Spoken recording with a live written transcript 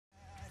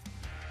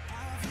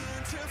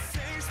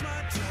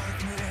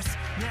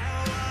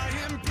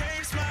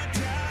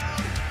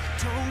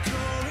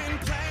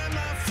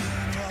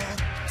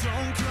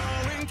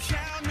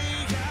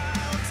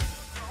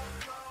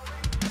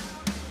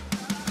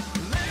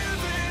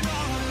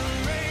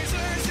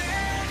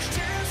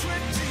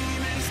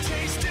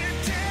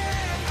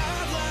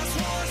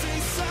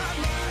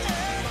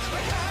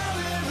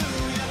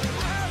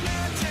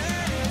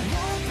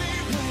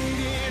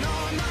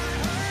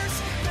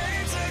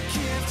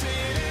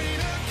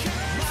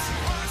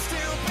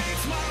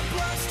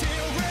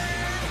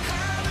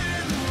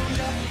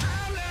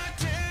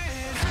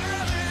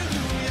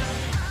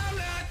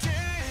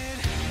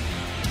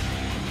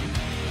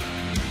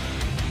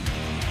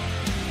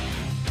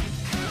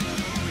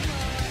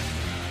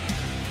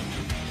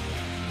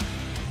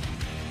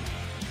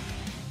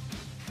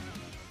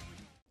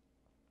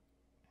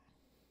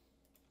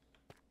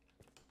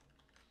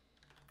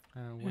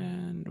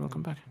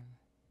welcome back.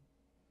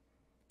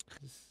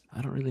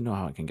 I don't really know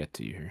how I can get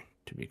to you here,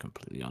 to be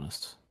completely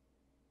honest.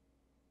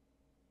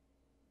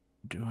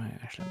 Do I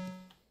actually?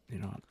 You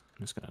know what? I'm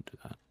just gonna do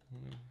that.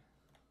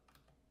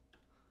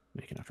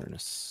 Making a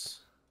furnace.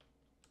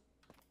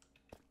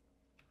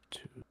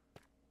 2.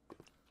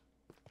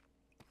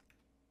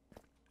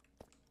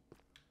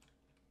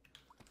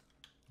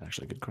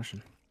 Actually, good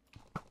question.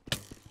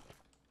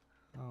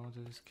 Oh,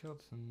 they just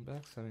killed some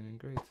backstabbing and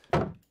great.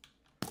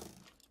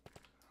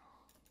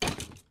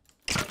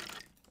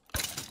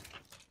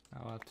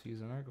 I'll have to use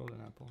another golden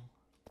apple.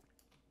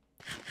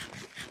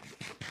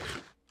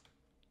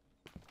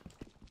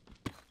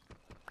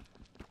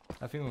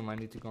 I think we might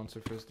need to go on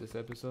surface this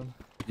episode.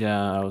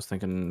 Yeah, I was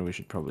thinking we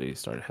should probably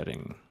start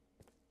heading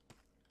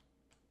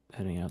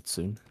out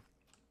soon.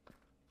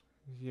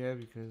 Yeah,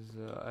 because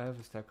I have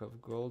a stack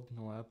of gold,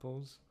 no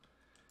apples.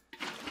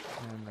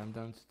 And I'm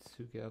down to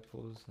 2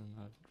 apples, and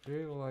I'd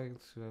really like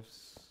to have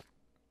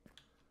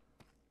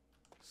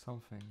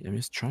something. Yeah, I'm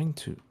just trying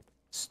to...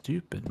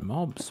 Stupid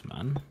mobs,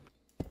 man.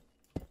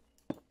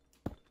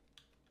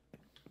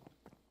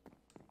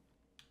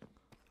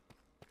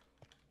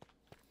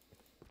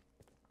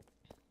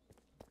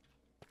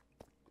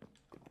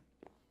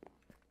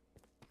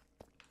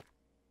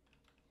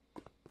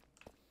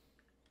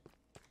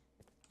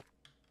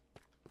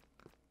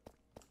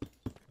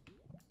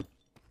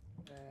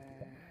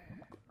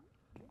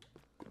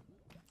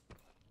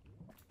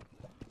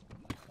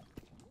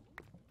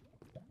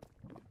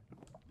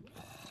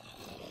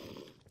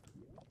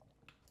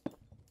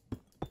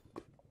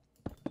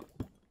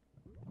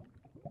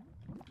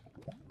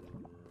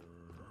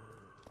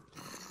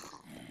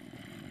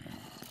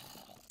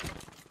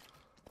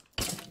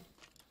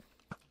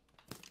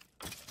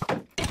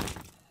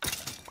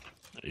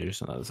 You're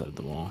just on the other side of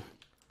the wall.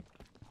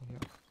 Yeah.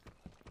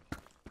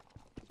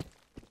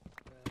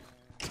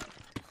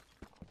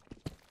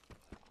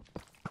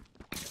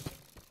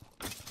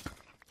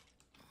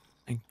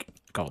 Thank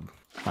God,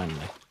 finally.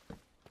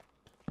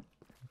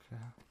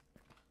 Okay.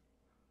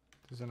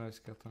 There's a nice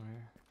skeleton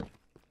here.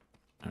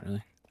 Not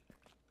really.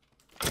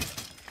 Okay,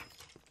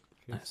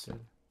 Nice. dead.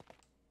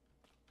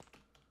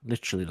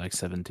 Literally like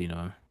 17 of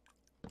them.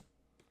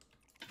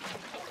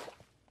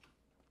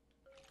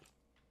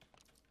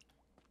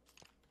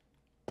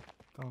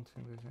 Don't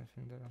think there's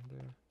anything down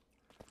there.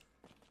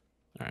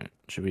 Alright,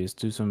 should we just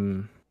do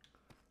some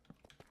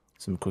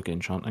quick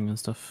enchanting and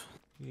stuff?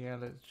 Yeah,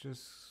 let's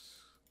just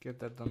get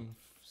that done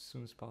as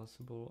soon as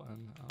possible,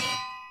 and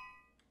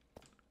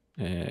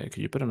Could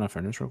you put in a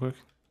furnace real quick?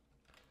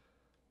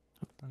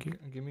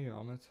 give me your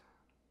helmet.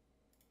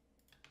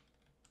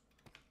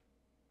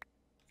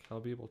 Okay, I'll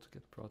be able to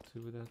get brought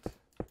to with that.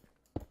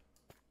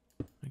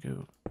 There we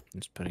go.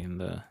 Just putting in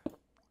the...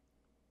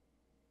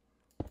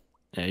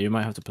 Yeah, you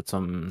might have to put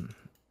some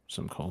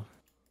coal.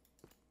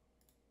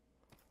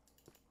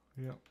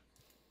 Yeah.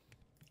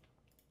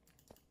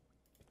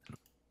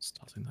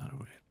 Starting that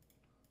away.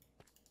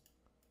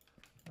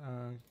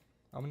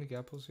 How many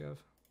apples you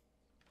have?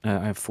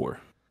 I have 4.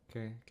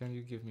 Okay, can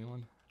you give me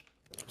one?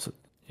 So,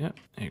 yeah,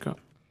 there you go.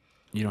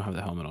 You don't have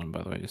the helmet on,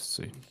 by the way, just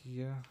so you...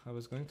 Yeah, I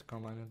was going to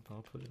combine it, but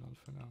I'll put it on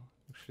for now.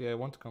 Actually, I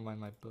want to combine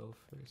my bow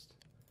first.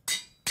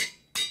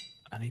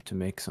 I need to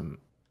make some...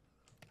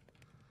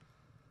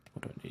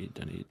 What do I need?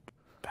 I need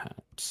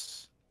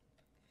pants.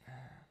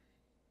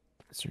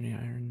 Is there any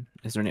iron?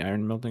 Is there any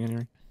iron melting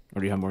anywhere?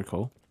 Or do you have more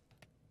coal?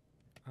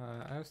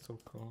 I have still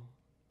coal.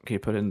 Okay,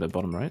 put it in the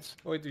bottom right.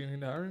 Oh, wait, do you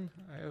need iron?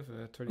 I have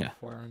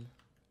 34 iron.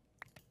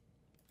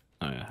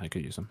 Oh yeah, I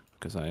could use them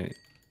because I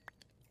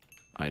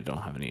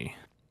don't have any.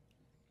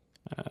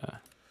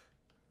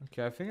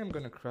 Okay, I think I'm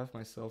gonna craft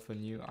myself a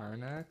new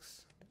iron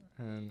axe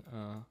and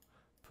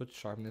put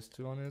sharpness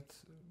 2 on it,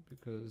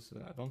 because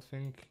I don't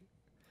think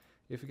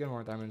if you get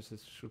more damage,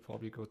 this should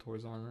probably go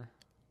towards armor.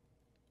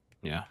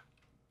 Yeah.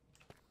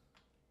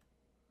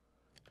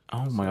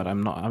 Oh my god,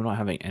 I'm not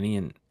having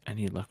any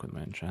luck with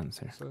my enchants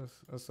here. So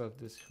let's have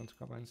this if you want to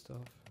combine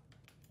stuff.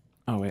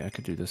 Oh wait, I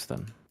could do this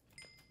then.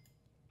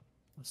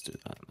 Let's do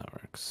that. That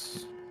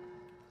works.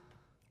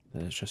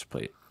 There's just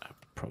plate. I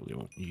probably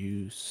won't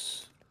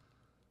use.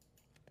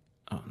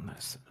 Oh,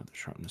 nice. Another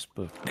sharpness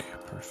book.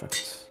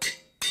 Perfect.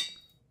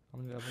 How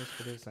many levels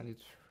for this? I need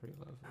 3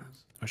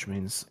 levels. Which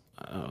means,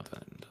 oh,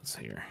 that's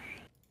here.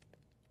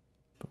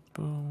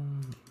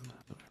 Boom.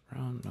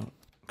 Around. No.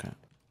 Okay.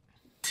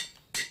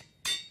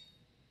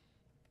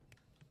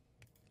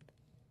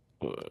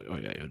 Oh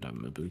yeah, you'd have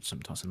my boots.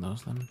 I'm tossing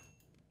those then.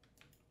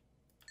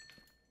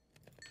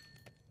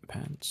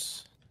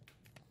 Pants.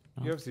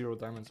 No. You have 0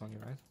 diamonds on you,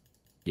 right?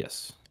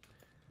 Yes.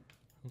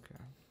 Okay.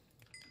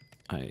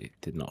 I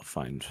did not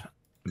find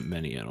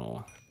many at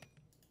all.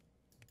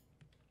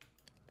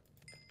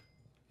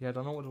 Yeah, I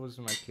don't know what was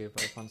in my cave,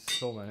 but I found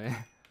so many.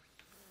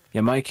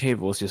 Yeah, my cave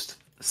was just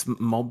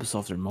mobs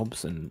after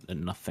mobs and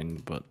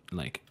nothing but,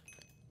 like,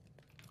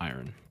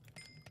 iron.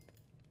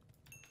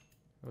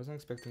 I wasn't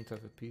expecting to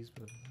have a piece,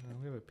 but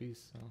we have a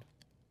piece, so...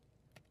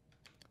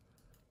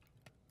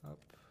 Up.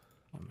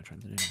 What am I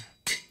trying to do here?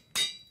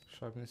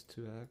 Sharpness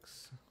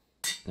 2x.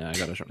 Yeah, I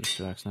got a sharpness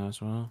 2x now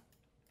as well.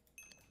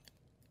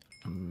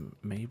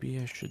 Maybe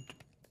I should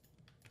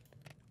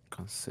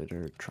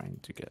consider trying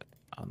to get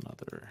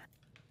another.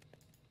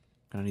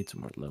 Gonna need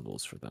some more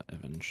levels for that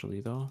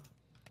eventually, though.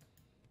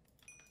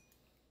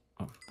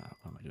 Oh,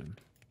 what am I doing?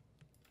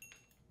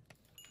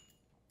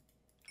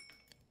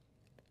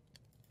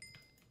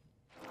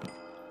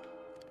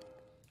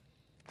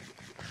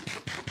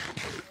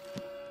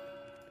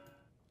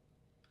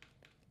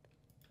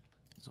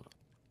 So,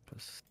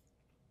 plus,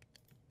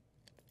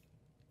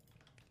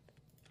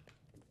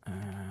 is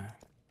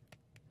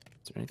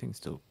there anything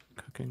still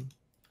cooking?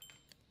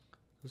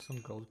 There's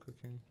some gold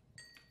cooking.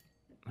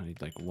 I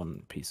need like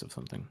one piece of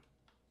something.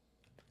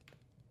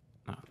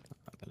 No,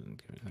 that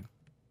didn't give anything.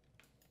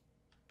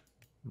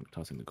 I'm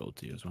tossing the gold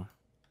to you as well.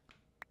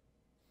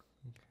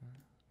 Okay.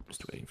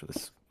 Just waiting for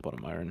this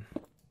bottom iron.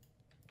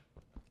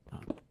 Oh,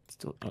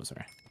 still. Oh,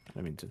 sorry.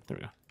 I mean to. There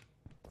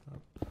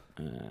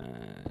we go.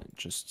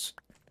 Just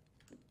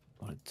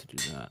wanted to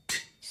do that.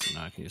 So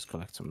now I can just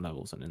collect some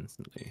levels and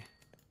instantly.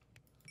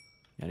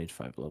 Yeah, I need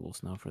 5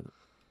 levels now for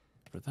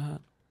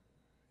that.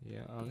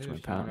 Yeah, I'll need So a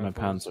few more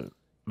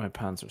my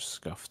pants are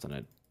scuffed and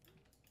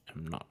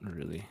I'm not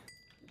really.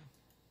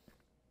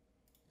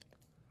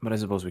 But I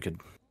suppose we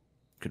could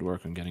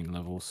work on getting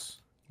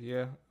levels.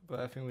 Yeah, but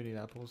I think we need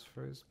apples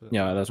first. But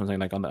Yeah, that's one thing.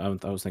 Like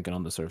I was thinking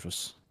on the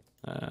surface.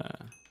 I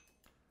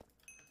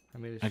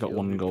got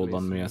 1 gold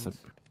on me. I said,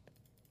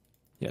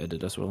 yeah, I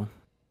did as well.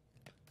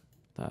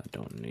 That I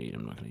don't need.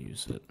 I'm not gonna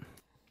use it.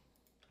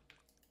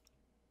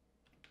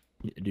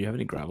 Do you have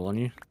any gravel on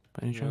you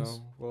by any chance?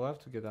 No, we'll have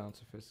to get down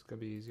to first. It's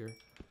gonna be easier.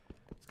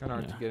 It's kind of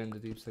hard to get in the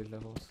deep state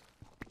levels.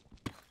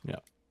 Yeah.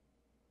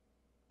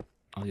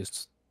 I'll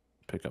just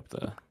pick up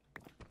the.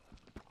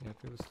 Yeah,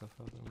 pick the stuff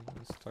up and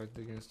let's start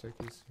digging a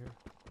staircase here.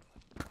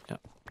 Yeah.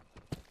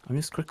 I'm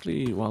just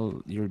quickly,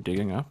 while you're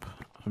digging up,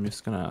 I'm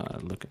just gonna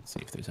look and see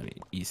if there's any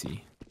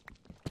easy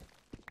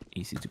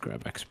to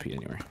grab XP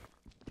anywhere.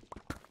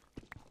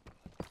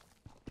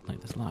 Like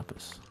this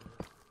lapis.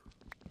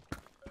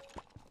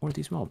 Or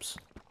these mobs.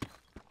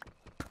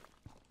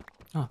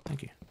 Oh,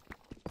 thank you.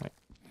 Wait.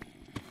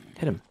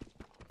 Hit him.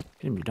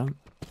 Hit him, you dumb.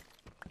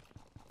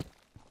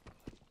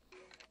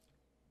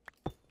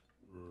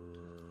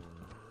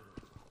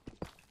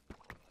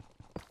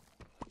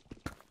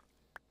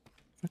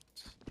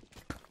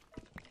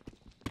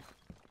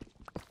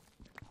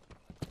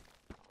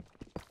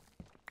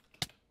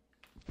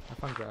 I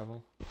found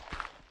gravel.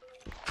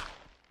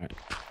 Alright.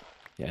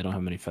 Yeah, I don't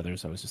have many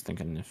feathers. I was just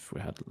thinking if we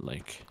had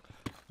like.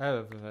 I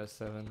have a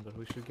 7, but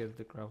we should get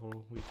the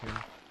gravel we can.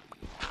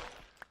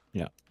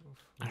 Yeah.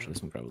 Actually, there's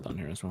some gravel down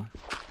here as well.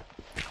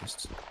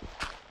 Just.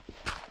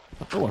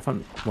 Oh, I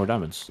found more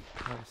diamonds.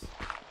 Nice.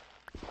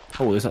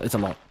 Oh, it's a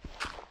lot.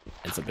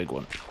 It's a big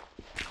one.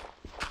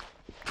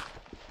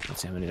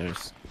 Let's see how many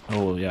there's.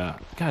 Oh, yeah.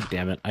 God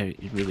damn it. I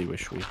really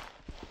wish we would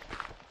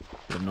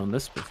have known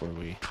this before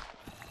we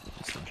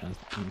just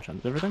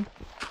enchanted everything.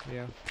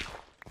 Yeah.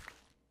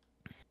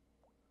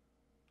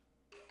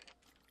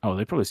 Oh,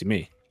 they probably see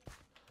me.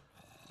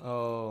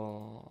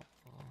 Oh.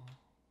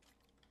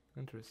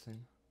 Interesting.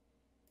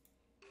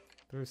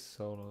 There's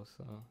solo,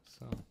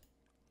 so.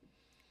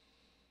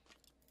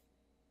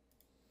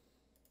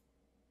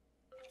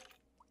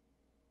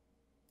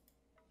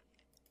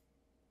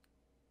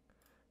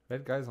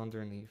 Red guy's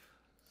underneath,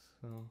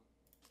 so.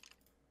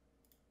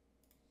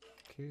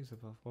 Curious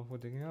about what we're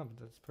digging up.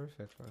 That's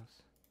perfect for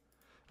us.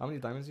 How many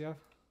diamonds do you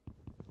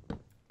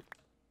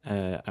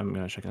have? I'm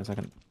gonna check in a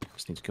second.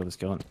 Just need to kill this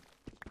skeleton.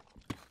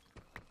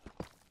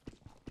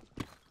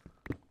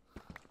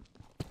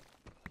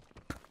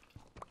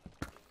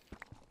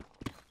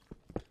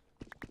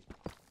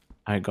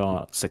 I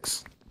got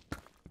 6.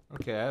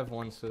 Okay, I have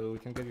 1, so we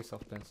can get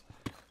yourself pants.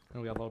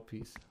 And we have all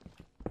peace.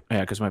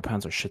 Yeah, because my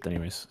pants are shit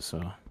anyways, so.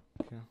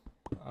 Okay.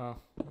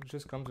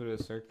 Just come to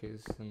the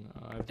staircase and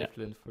I have the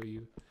flint for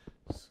you.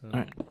 So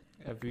Alright.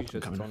 I've reached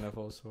a strong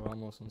level, so we're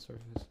almost on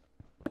surface.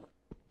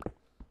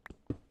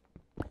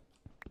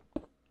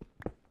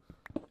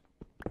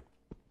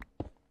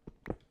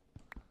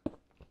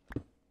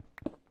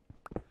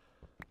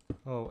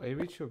 Oh, I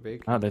reached your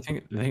bacon. Ah, they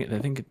think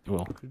it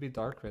will. Could be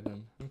dark red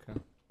then. Okay.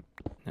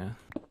 Yeah.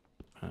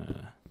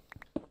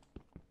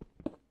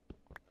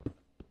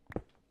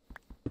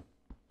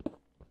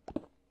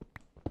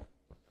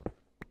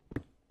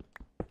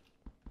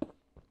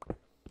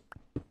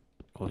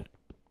 Well,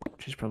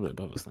 she's probably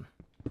above us then.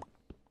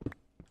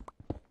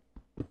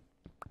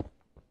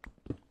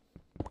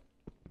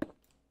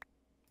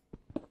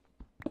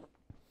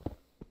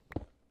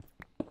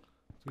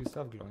 Do you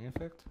still have glowing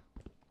effect?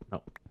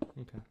 No.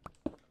 Okay.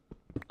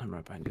 I'm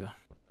right behind you though.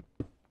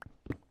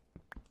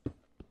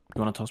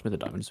 You want to toss me the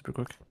diamond super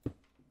quick?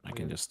 I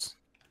can just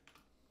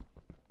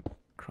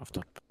craft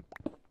up.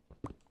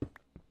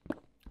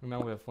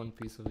 Now we have 1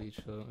 piece of each,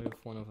 so if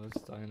one of us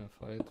die in a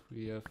fight,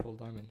 we have full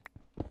diamond.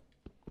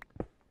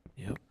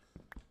 Yep.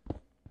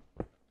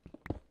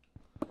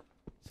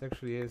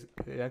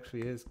 It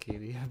actually is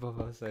Katie above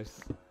us. I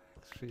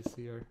actually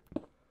see her.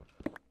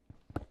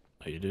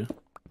 Oh, you do?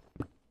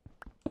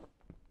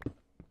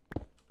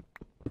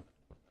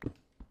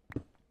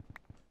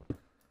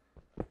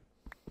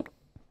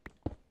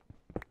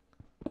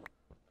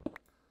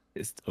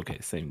 It's okay,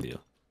 same deal.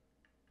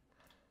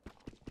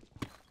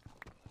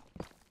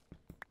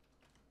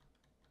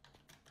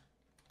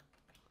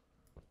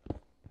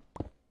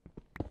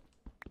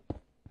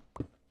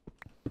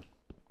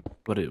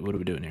 What are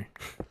we doing here?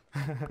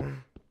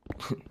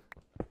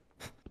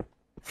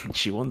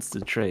 She wants to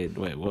trade.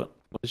 Wait, what?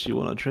 What does she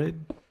want to trade?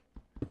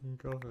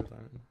 Go for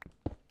diamond.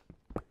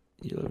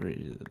 You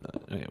already did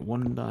that. Okay,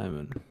 1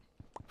 diamond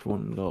for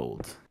 1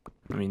 gold.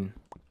 I mean,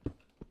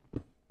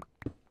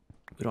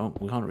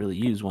 we can't really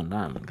use 1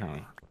 diamond, can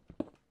we?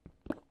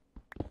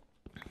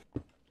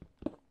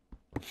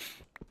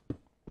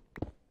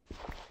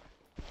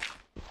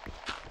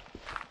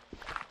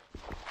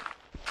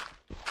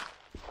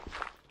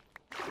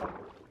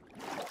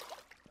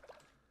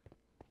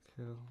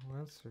 Kill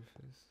land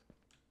surface.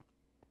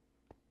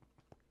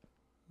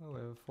 Oh, we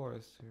have a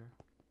forest here.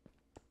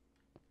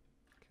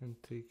 Can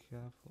take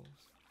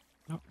apples.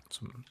 Oh,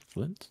 some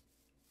flint.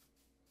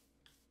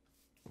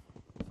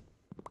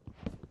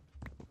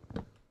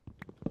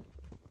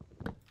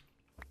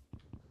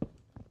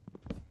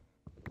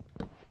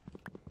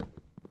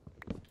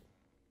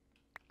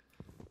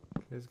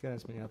 Okay, let's get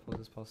as many apples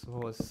as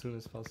possible, as soon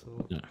as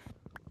possible. Yeah.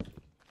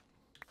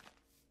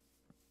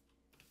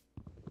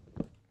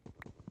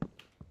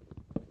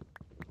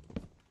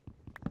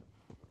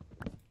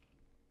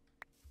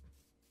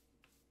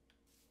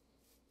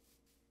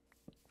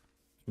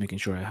 Making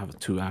sure I have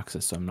 2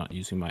 axes, so I'm not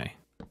using my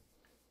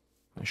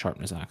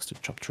sharpness axe to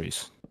chop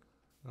trees.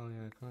 Oh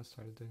yeah, I kind of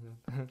started doing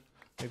that.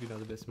 Maybe not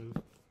the best move.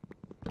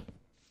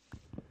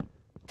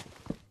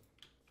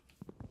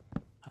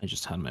 I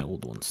just had my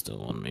old one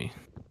still on me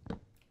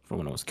from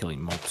when I was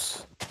killing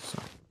mobs.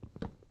 So.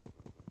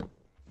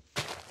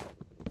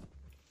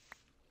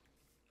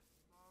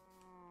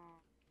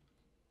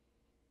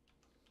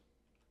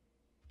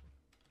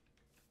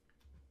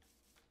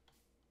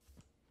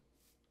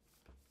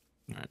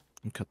 Alright,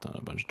 and cut down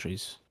a bunch of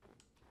trees.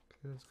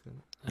 Okay, that's good.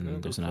 And I'm gonna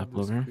there's go an cut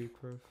apple this over here.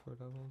 creeper for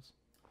levels.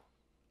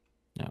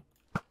 Yeah.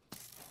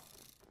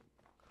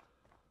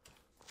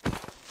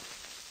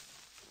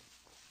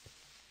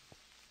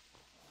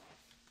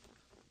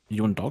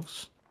 You want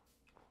dogs?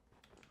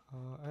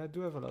 I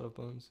do have a lot of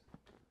bones.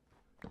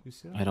 You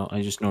see that? I don't.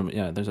 I just normally.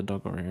 Yeah, there's a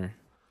dog over here.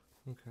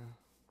 Okay.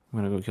 I'm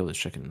gonna go kill this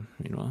chicken.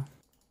 Meanwhile.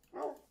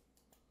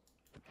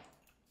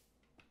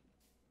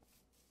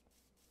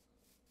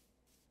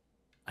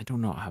 I do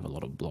not have a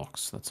lot of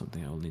blocks. That's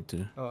something I'll need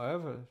to. Oh, I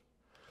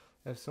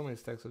have so many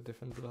stacks of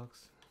different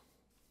blocks.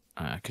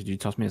 Could you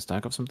toss me a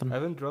stack of something? I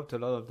haven't dropped a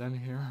lot of them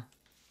here.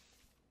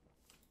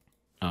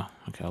 Oh,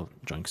 okay. I'll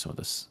drink some of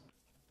this.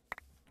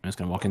 I'm just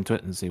gonna walk into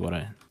it and see what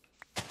I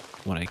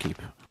keep.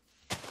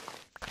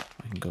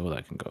 I can go.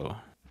 That can go.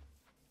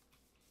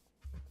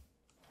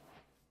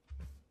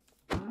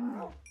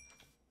 I'll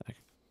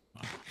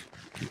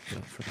keep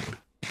that for now.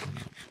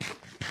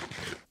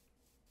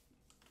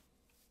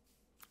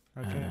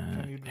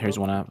 Can you Here's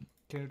drop, one app.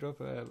 Can you drop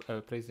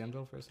place the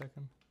anvil for a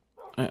second?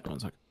 Yeah, 1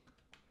 sec.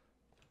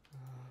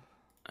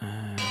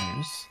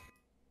 There's.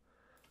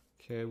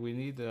 Okay, we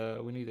need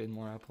 8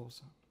 more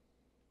apples.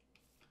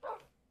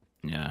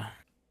 Yeah.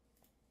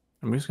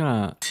 I'm just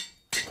gonna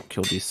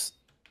kill these.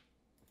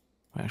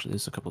 Well, actually,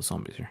 there's a couple of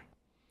zombies here.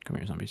 Come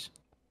here, zombies.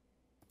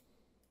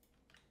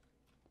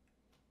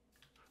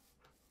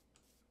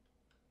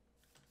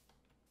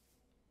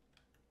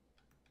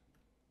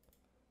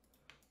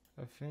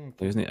 I think.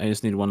 I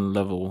just need 1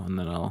 level, and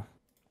then I'll.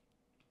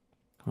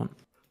 Come on.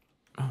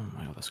 Oh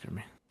my god, that scared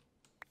me.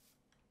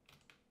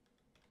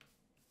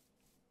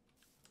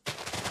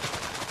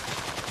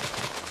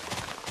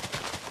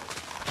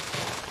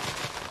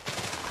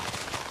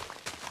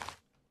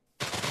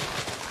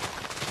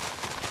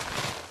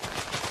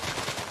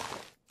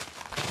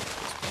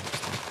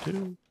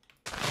 Two.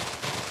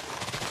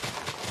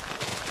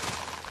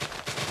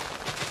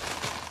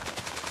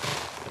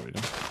 There we go.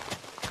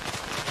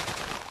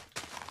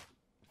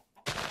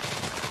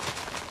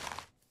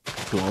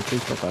 Do all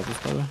trees drop apples,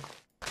 by the way?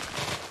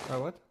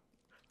 What?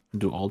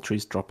 Do all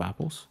trees drop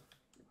apples?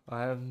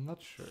 I'm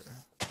not sure.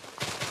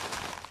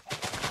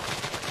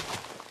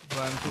 But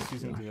I'm just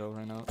using the O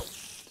right now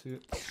to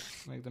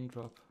make them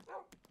drop.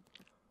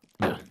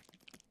 Yeah.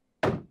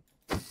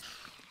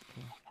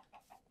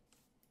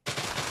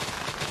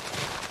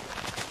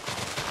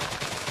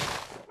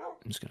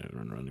 I'm just gonna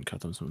run around and cut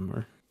them some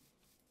more.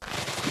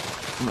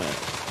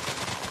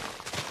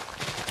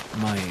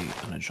 I'm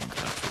gonna jump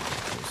back to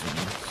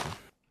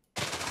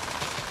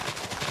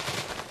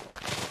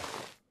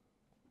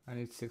I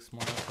need 6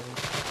 more apples.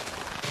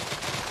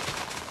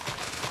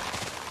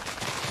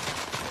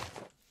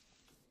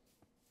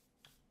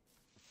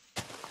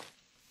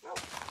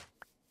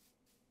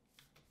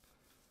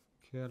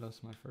 Okay, I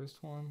lost my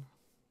first one.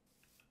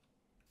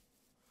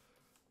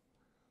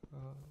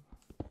 There's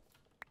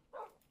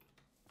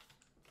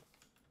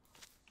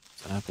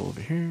an apple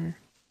over here.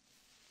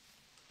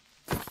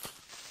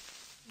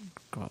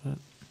 Got it.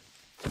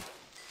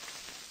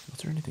 Was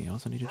there anything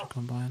else I needed to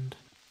combine?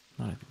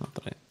 Not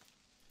that I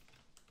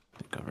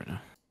think of right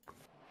now.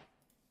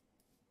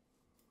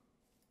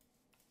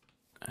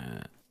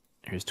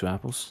 Here's 2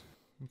 apples.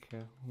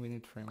 Okay, we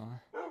need 3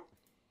 more.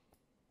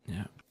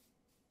 Yeah.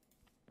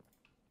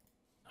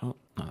 Oh,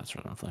 no, that's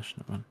right on flesh.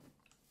 Never mind.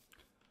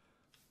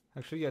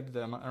 Actually, you had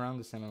around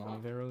the same amount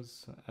of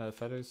arrows,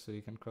 feathers, so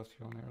you can craft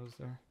your own arrows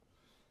there.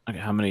 Okay,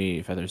 how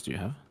many feathers do you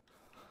have?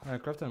 I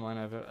crafted mine.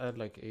 I had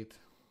like 8.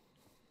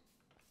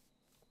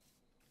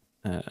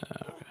 Okay.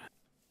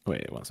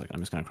 Wait, 1 second.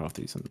 I'm just gonna craft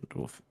these and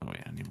dwarf. Oh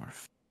wait, I need more.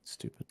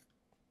 Stupid.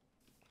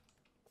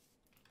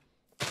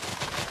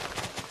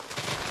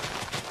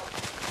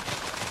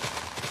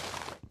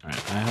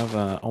 Alright, I have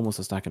almost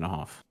a stack and a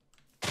half.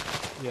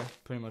 Yeah,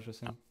 pretty much the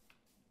same.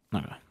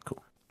 Okay,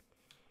 cool.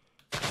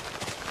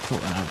 Cool,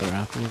 and I have another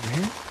apple over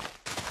here.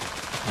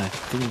 And I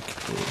think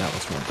that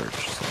was from a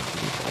birch, so I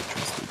believe I'll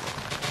trust you.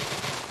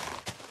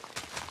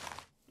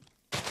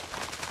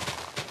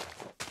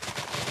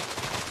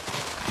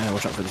 Yeah,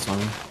 watch out for this one.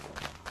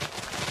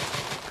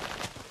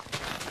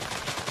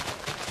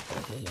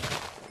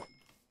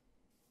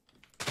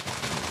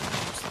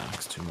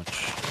 Stacks too much.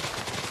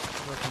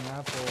 Drop an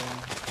apple.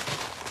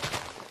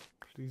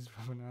 Please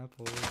drop an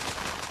apple.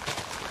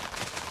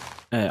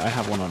 I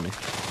have one on me.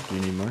 Do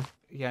you need more?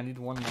 Yeah, I need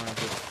 1 more of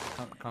this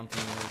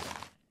counting arrows.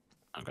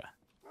 Okay.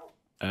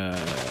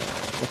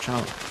 Watch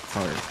out for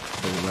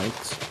the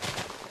right.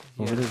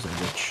 Over there's a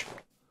witch.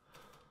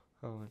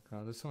 Oh my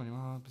god, there's so many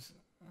mobs.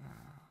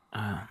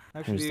 Here's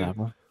Actually, the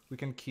apple. we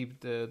can keep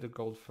the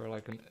gold for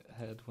like a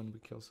head when we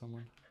kill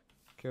someone.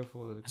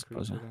 Careful with the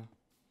suppose, creeper.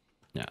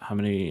 Yeah, how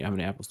many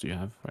apples do you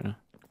have right now?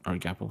 Or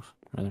apples,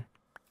 rather.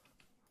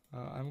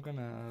 I'm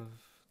gonna have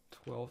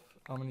 12.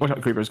 How many? Watch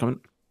out, creeper's coming.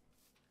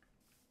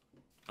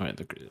 Alright,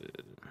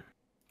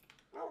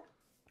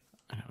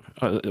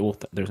 well,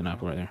 there's an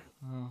apple right there.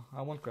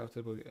 I won't craft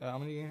it, but how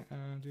many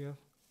do you have?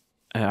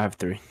 I have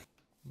 3.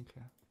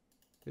 Okay.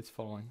 It's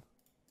following.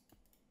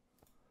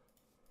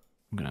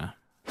 I'm gonna.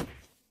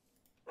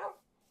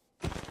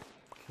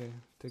 Okay,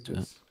 take Do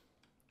this.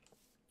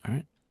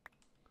 Alright.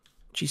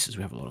 Jesus,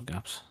 we have a lot of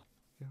gaps.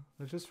 Yeah,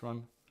 let's just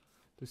run.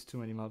 There's too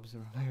many mobs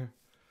around here.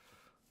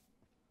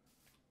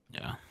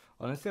 Yeah.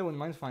 Honestly, I wouldn't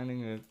mind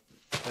finding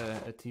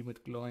a team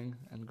with glowing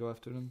and go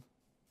after them.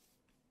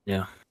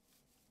 Yeah.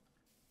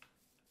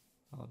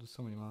 Oh, there's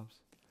so many mobs.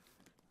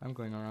 I'm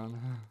going around.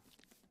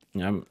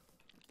 Yeah, I'm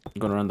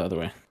going around the other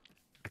way.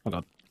 Oh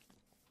god.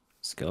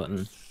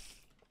 Skeleton.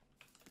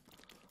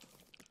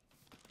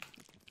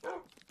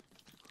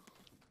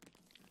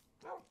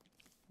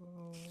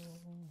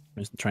 I'm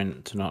just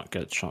trying to not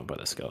get shot by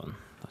the skeleton.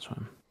 That's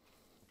fine.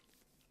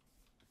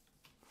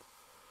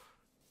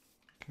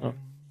 Okay, Oh.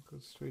 go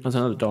straight. There's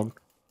another dog.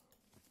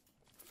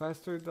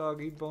 Faster,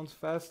 dog, eat bones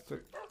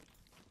faster.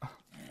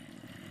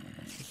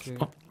 Okay.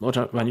 Oh, watch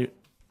out, man, you.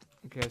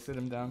 Okay, I set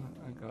him down.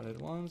 I got it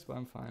once, but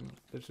I'm fine.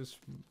 Let's just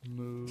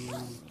move.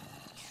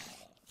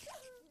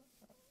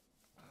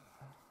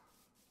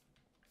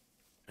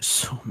 There's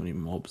so many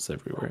mobs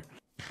everywhere.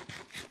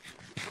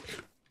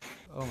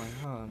 Oh my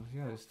god,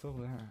 yeah, it's still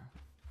there.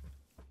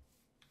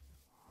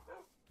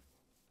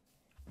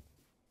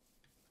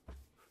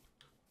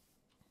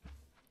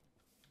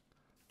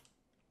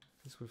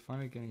 Guess we're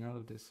finally getting out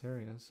of this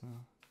area, so.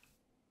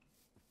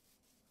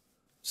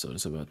 So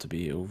it's about to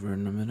be over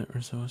in a minute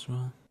or so as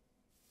well.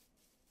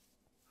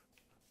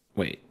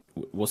 Wait,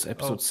 was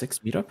episode 6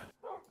 meetup?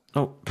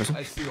 Oh, person.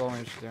 I see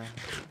orange there.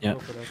 Yeah. Go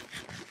for that.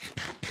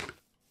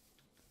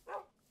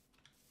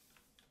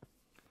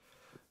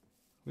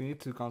 We need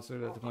to consider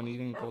that when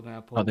eating golden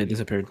apple. Oh, they we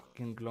disappeared.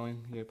 Can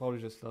glowing. Yeah, probably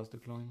just lost the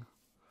glowing.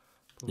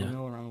 But Yeah. we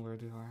know around where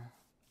they are.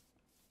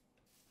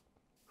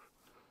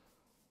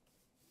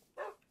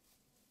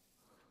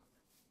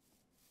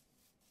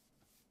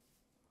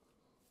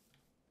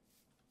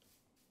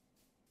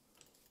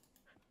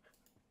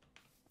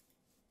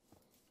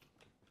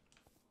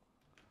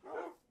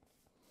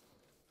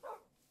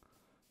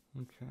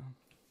 Okay.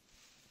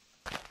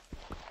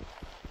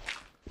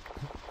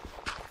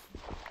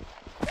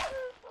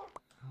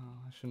 Oh,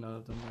 I should not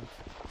have done that.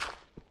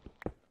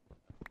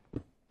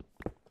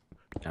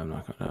 Yeah, I'm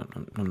not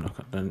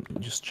gonna done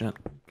just yet.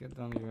 Get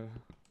down here.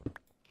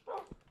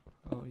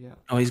 Oh yeah.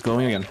 Oh, he's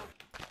glowing again.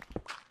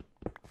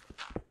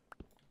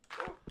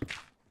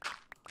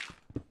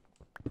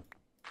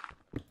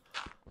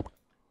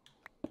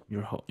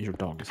 Your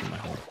dog is in my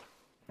hole.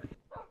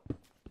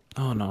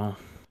 Oh no.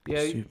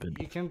 Yeah, Stupid.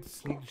 you can't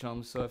sneak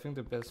jump, so I think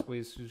the best way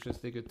is to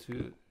just take it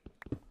two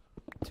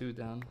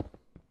down.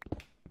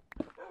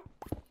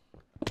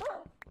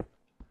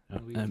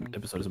 Yeah, We can-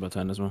 episode is about to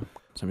end as well.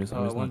 So I'm just Oh,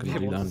 I not won't be gonna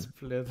do able to that.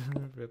 split.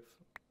 Rip.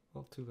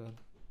 Oh, too bad.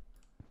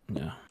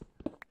 Yeah.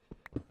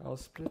 I'll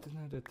split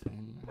another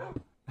thing.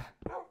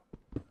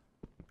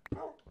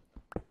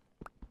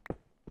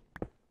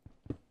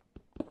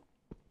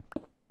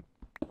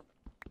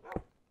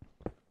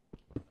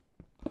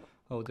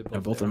 Oh, Yeah,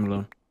 both of them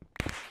glowing.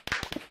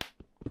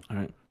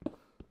 Alright.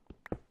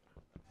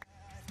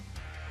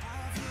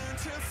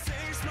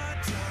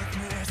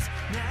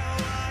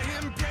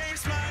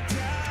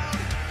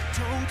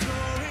 Don't go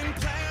and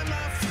plan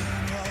my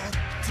funeral.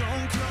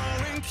 Don't go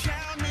and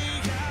count me